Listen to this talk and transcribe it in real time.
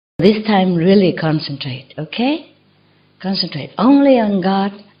This time really concentrate, okay? Concentrate only on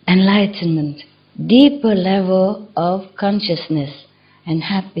God, enlightenment, deeper level of consciousness and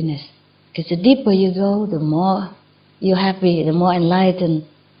happiness. Because the deeper you go, the more you're happy, the more enlightened,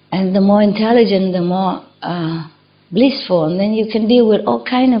 and the more intelligent, the more blissful, and then you can deal with all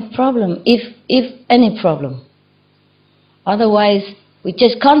kind of problem, if any problem. Otherwise, we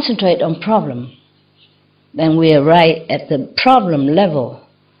just concentrate on problem, then we are right at the problem level,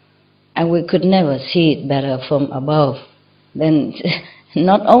 and we could never see it better from above. Then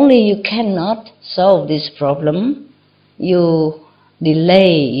not only you cannot solve this problem, you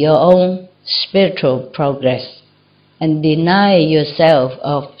delay your own spiritual progress and deny yourself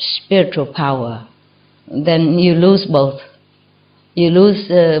of spiritual power. Then you lose both. You lose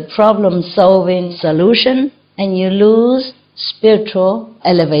problem-solving solution, and you lose spiritual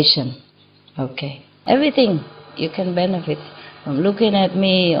elevation. Okay. Everything you can benefit from looking at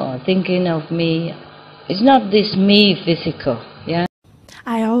me or thinking of me. It's not this me physical, yeah?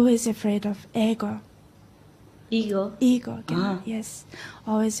 I always afraid of ego. Ego? Ego, yes.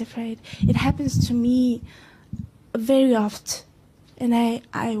 Always afraid. It happens to me very often. And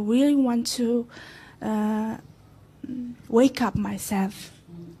I really want to wake up myself.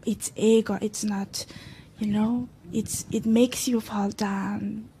 It's ego, it's not, it makes you fall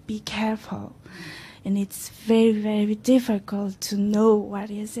down. Be careful. And it's very, very difficult to know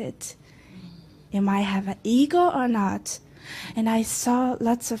what is it. Am I have an ego or not? And I saw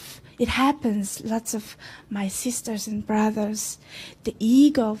lots of my sisters and brothers, the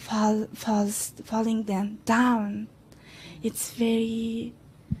ego falling them down. It's very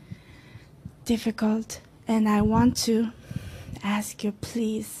difficult. And I want to ask you,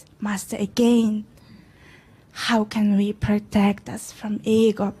 please, Master, again, how can we protect us from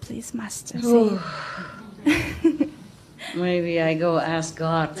ego, please, Master? Maybe I go ask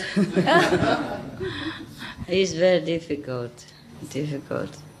God. It's very difficult.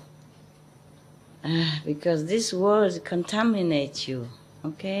 Because this world contaminates you,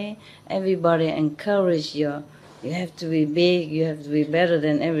 okay? Everybody encourages you. You have to be big, you have to be better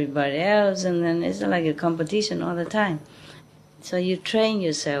than everybody else, and then it's like a competition all the time. So you train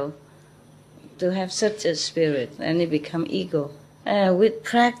yourself to have such a spirit, and it becomes ego. With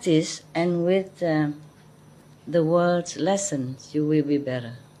practice and with the world's lessons, you will be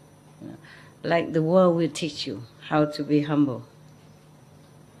better. Like the world will teach you how to be humble.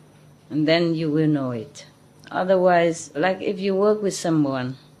 And then you will know it. Otherwise, like if you work with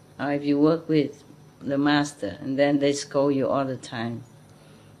someone, or if you work with the master, and then they scold you all the time,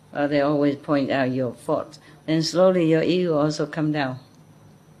 or they always point out your fault, then slowly your ego also come down.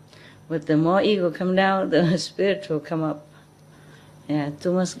 But the more ego come down, the spiritual come up. Yeah,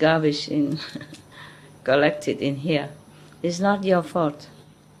 too much garbage collected in here. It's not your fault.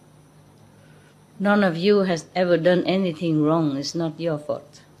 None of you has ever done anything wrong. It's not your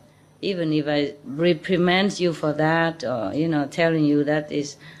fault. Even if I reprimand you for that, or telling you that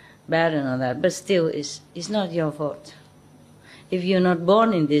is bad and all that, but still it's not your fault. If you're not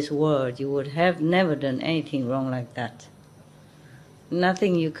born in this world, you would have never done anything wrong like that.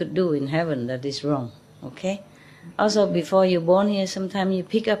 Nothing you could do in heaven that is wrong, okay? Also, before you're born here, sometimes you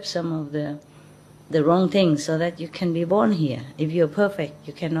pick up some of the wrong things so that you can be born here. If you're perfect,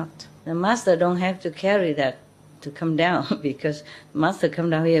 you cannot. The master don't have to carry that to come down, because the master come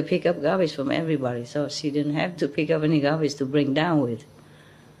down here pick up garbage from everybody, so she didn't have to pick up any garbage to bring down with.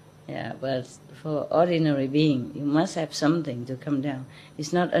 Yeah, but for ordinary being, you must have something to come down.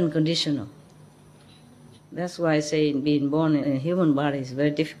 It's not unconditional. That's why I say being born in a human body is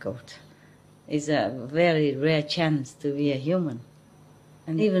very difficult. It's a very rare chance to be a human.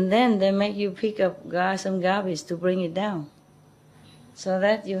 And even then, they make you pick up some garbage to bring it down. So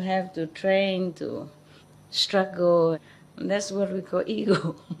that you have to train to struggle. And that's what we call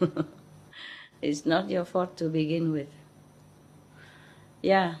ego. It's not your fault to begin with.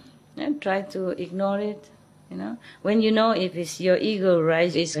 Yeah, and try to ignore it. When you know if it's your ego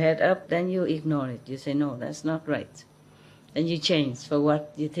rise its head up, then you ignore it. You say, no, that's not right. Then you change for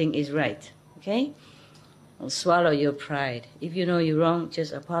what you think is right, okay? Or swallow your pride. If you know you're wrong,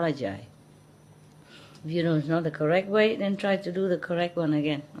 just apologize. If you know it's not the correct way, then try to do the correct one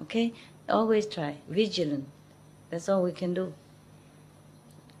again, okay? Always try, vigilant. That's all we can do.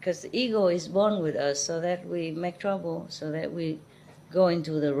 Because the ego is born with us so that we make trouble, so that we go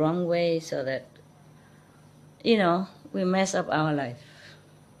into the wrong way, so that we mess up our life.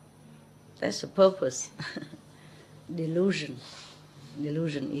 That's the purpose. Delusion,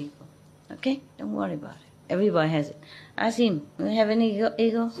 ego. Okay? Don't worry about it. Everybody has it. Ask him, do you have any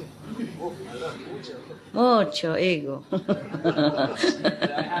ego? Mucho ego.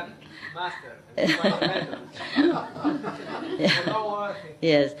 Master.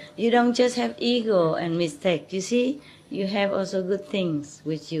 Yes, you don't just have ego and mistake. You see, you have also good things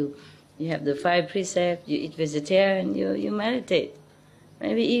which you have the 5 precepts, you eat vegetarian, you meditate.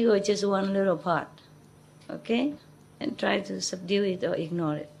 Maybe ego is just one little part, okay? And try to subdue it or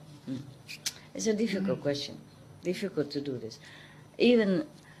ignore it. It's a difficult question, difficult to do this. Even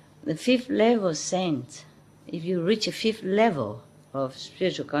the 5th level saint, if you reach a 5th level of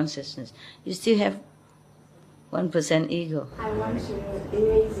spiritual consciousness, you still have 1% ego. I want to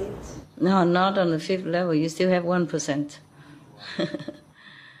erase it. No, not on the 5th level. You still have 1%.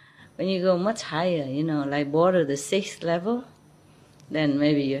 When you go much higher, like border the 6th level, then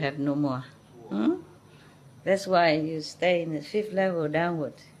maybe you have no more. That's why you stay in the 5th level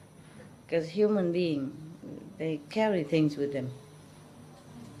downward. Because human beings, they carry things with them.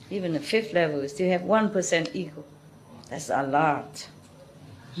 Even the 5th level, you still have 1% ego. That's a lot.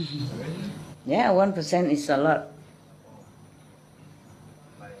 Yeah, 1% is a lot.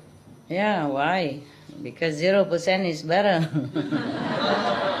 Yeah, why? Because 0% is better.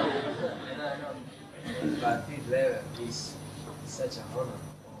 But this level is such an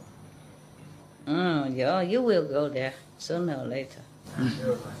honor. Yeah, you will go there sooner or later.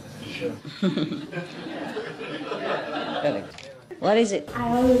 Sure. What is it?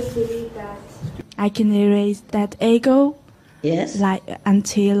 I always believe that I can erase that ego, Yes? like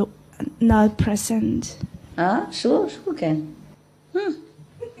until not present. Sure can.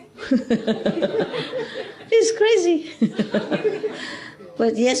 It's crazy.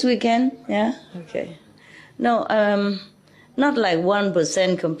 But yes, we can. Yeah? Okay. No, not like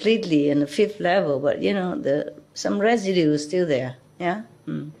 1% completely in the 5th level, but some residue is still there. Yeah?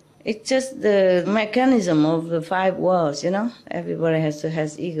 It's just the mechanism of the 5 worlds, Everybody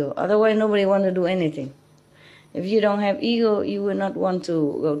has ego. Otherwise, nobody want to do anything. If you don't have ego, you will not want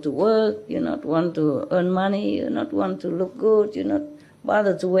to go to work, you not want to earn money, you not want to look good, you not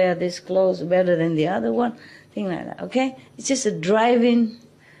bother to wear this clothes better than the other one, thing like that, okay? It's just a driving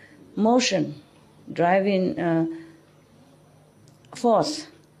motion, driving force,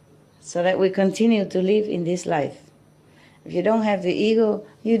 so that we continue to live in this life. If you don't have the ego,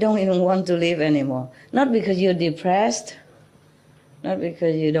 you don't even want to live anymore. Not because you're depressed, not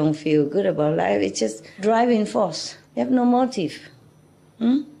because you don't feel good about life, it's just driving force. You have no motive.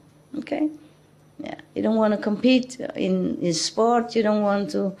 Okay? Yeah. You don't want to compete in sport, you don't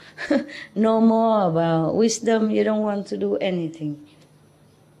want to know more about wisdom, you don't want to do anything.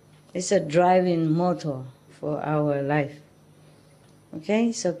 It's a driving motor for our life.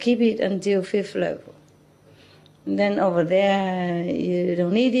 Okay? So keep it until 5th level. And then over there, you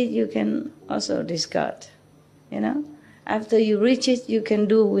don't need it, you can also discard. After you reach it, you can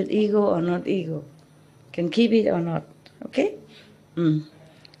do with ego or not ego. You can keep it or not. Okay?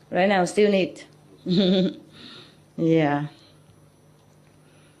 Right now, still need. Yeah.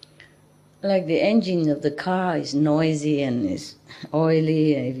 Like the engine of the car is noisy and is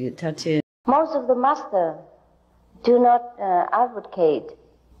oily, and if you touch it. Most of the masters do not advocate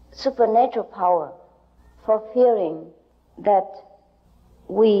supernatural power for fearing that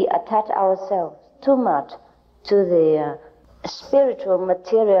we attach ourselves too much to the spiritual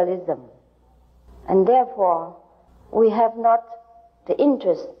materialism. And therefore, we have not the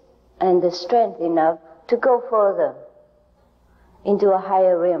interest and the strength enough to go further into a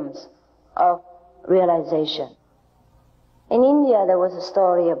higher realms of realization. In India, there was a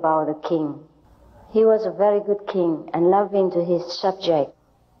story about a king. He was a very good king and loving to his subject.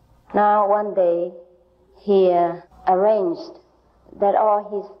 Now, one day, he arranged that all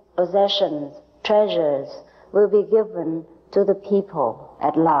his possessions, treasures, will be given to the people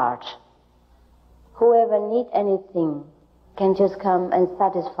at large. Whoever needs anything can just come and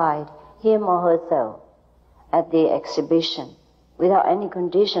satisfy him or herself at the exhibition without any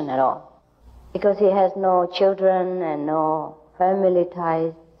condition at all. Because he has no children and no family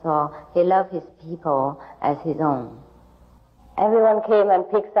ties, so he loved his people as his own. Everyone came and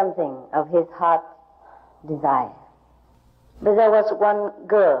picked something of his heart's desire. But there was one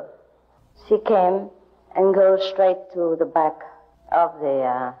girl. She came and goes straight to the back of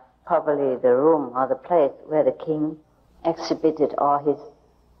the, probably the room or the place where the king exhibited all his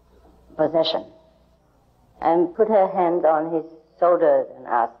possession, and put her hand on his shoulders and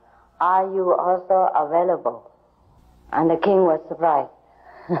asked, "Are you also available?" And the king was surprised.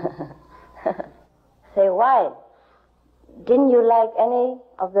 Say, "Why? Didn't you like any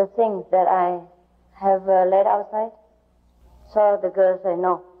of the things that I have laid outside?" So the girl said,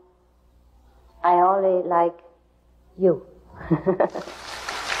 "No, I only like you."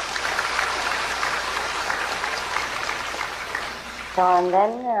 So and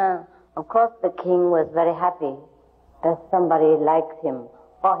then Of course, the king was very happy that somebody liked him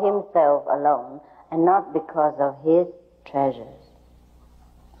for himself alone and not because of his treasures.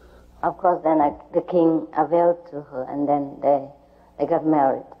 Of course, then the king availed to her, and then they got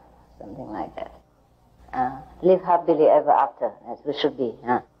married, something like that. Live happily ever after, as we should be.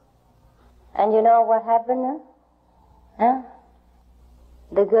 And you know what happened?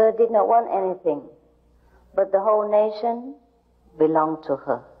 The girl did not want anything, but the whole nation belonged to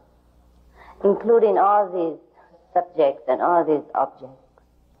her, including all these subjects and all these objects.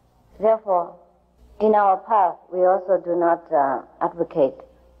 Therefore, in our path, we also do not advocate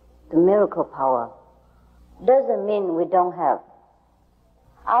the miracle power. Doesn't mean we don't have.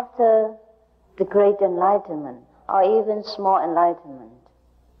 After the great enlightenment, or even small enlightenment,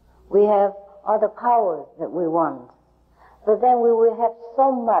 we have all the powers that we want. But then we will have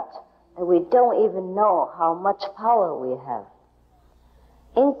so much that we don't even know how much power we have.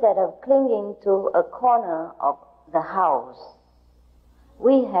 Instead of clinging to a corner of the house,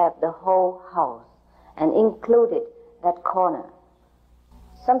 we have the whole house and included that corner.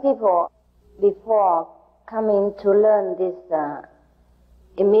 Some people, before coming to learn this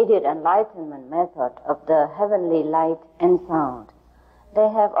immediate enlightenment method of the heavenly light and sound, they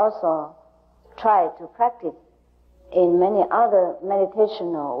have also tried to practice in many other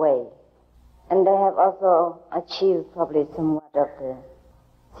meditational ways. And they have also achieved probably somewhat of the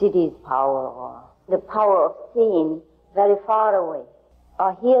Siddhi's power, or the power of seeing very far away,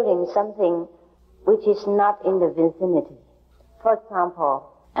 or hearing something which is not in the vicinity. For example,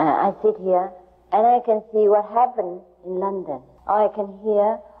 I sit here and I can see what happened in London, or I can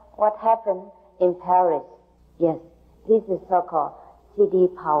hear what happened in Paris. Yes, this is so-called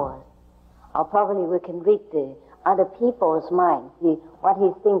Siddhi powers. Or probably we can read the other people's mind, see what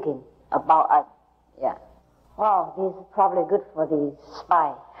he's thinking about us. Yeah. Wow, this is probably good for the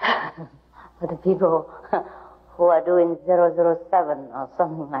spy, for the people who are doing 007 or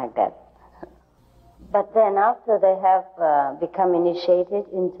something like that. But then after they have become initiated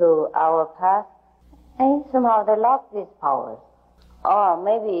into our path, and somehow they lost these powers. Or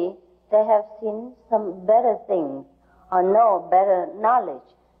maybe they have seen some better things or know better knowledge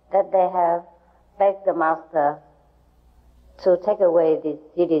that they have begged the Master to take away this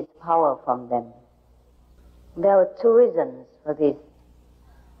Siddhi's power from them. There were two reasons for this.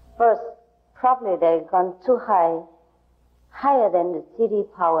 First, probably they've gone too high, higher than the Siddhi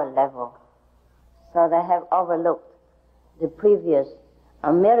power level. So they have overlooked the previous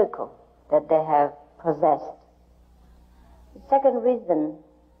miracle that they have possessed. The second reason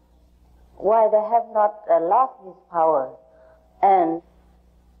why they have not lost this power and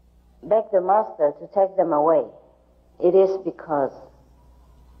begged the Master to take them away, it is because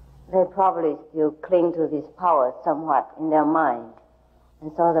they probably still cling to this power somewhat in their mind.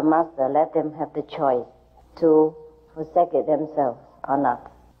 And so the Master let them have the choice to forsake it themselves or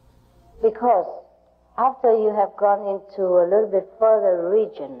not. Because after you have gone into a little bit further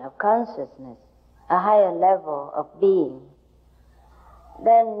region of consciousness, a higher level of being,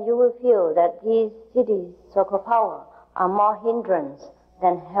 then you will feel that these Siddhis, so-called power, are more hindrance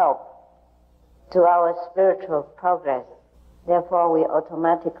than help to our spiritual progress. Therefore, we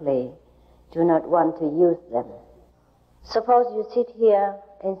automatically do not want to use them. Suppose you sit here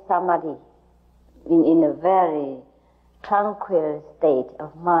in samadhi, in a very tranquil state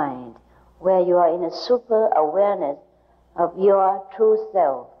of mind, where you are in a super awareness of your true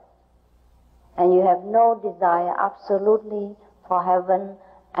self, and you have no desire absolutely for heaven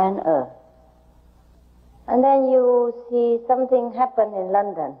and earth. And then you see something happen in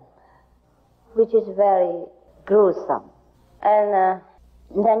London, which is very gruesome. And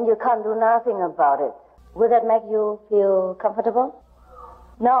then you can't do nothing about it. Would that make you feel comfortable?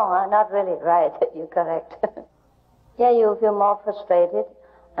 No, not really. Right, you're correct. Yeah, you feel more frustrated,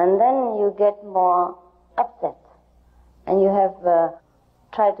 and then you get more upset. And you have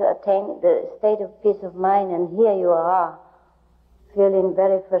tried to attain the state of peace of mind, and here you are, feeling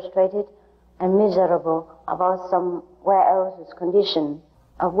very frustrated and miserable about somewhere else's condition,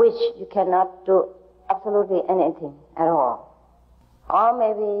 of which you cannot do absolutely anything at all. Or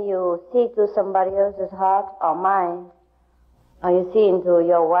maybe you see to somebody else's heart or mind, or you see into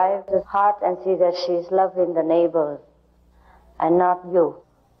your wife's heart and see that she's loving the neighbors and not you.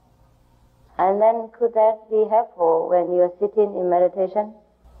 And then could that be helpful when you're sitting in meditation?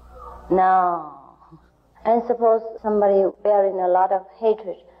 No. And suppose somebody bearing a lot of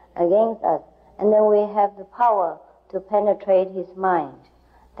hatred against us, and then we have the power to penetrate his mind.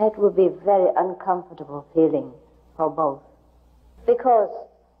 That would be a very uncomfortable feeling for both. Because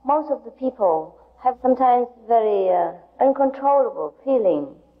most of the people have sometimes very uncontrollable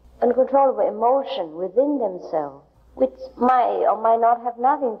feeling uncontrollable emotion within themselves, which might or might not have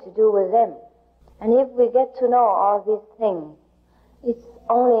nothing to do with them. And if we get to know all these things, it's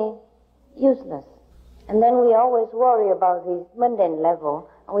only useless. And then we always worry about this mundane level,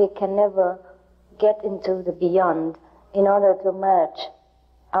 and we can never get into the beyond in order to merge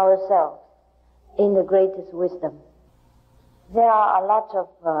ourselves in the greatest wisdom. There are a lot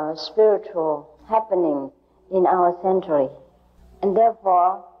of spiritual happenings in our century, and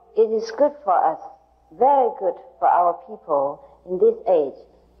therefore it is good for us, very good for our people in this age,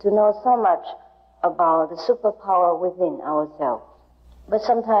 to know so much about the superpower within ourselves. But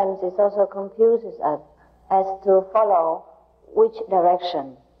sometimes it also confuses us as to follow which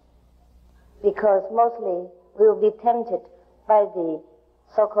direction, because mostly we will be tempted by the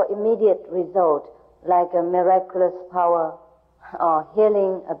so-called immediate result, like a miraculous power or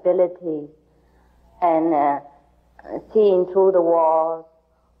healing ability, and seeing through the walls,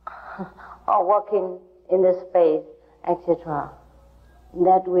 or walking in the space, etc.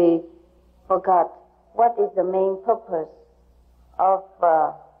 That we forgot what is the main purpose of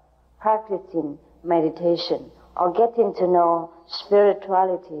practicing meditation or getting to know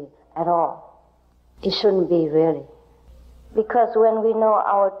spirituality at all. It shouldn't be really. Because when we know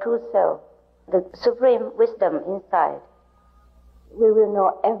our true self, the supreme wisdom inside, we will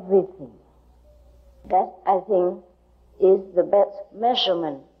know everything. That, I think, is the best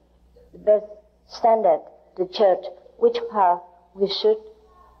measurement, the best standard to judge which path we should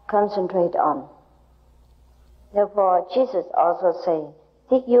concentrate on. Therefore, Jesus also says,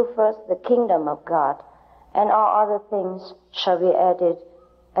 "Seek you first the kingdom of God, and all other things shall be added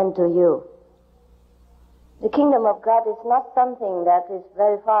unto you." The kingdom of God is not something that is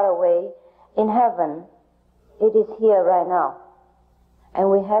very far away in heaven. It is here right now. And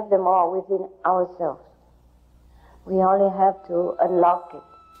we have them all within ourselves. We only have to unlock it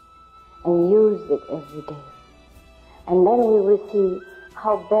and use it every day. And then we will see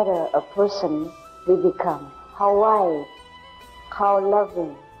how better a person we become, how wise, how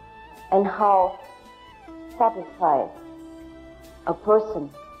loving, and how satisfied a person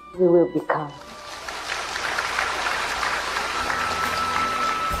we will become.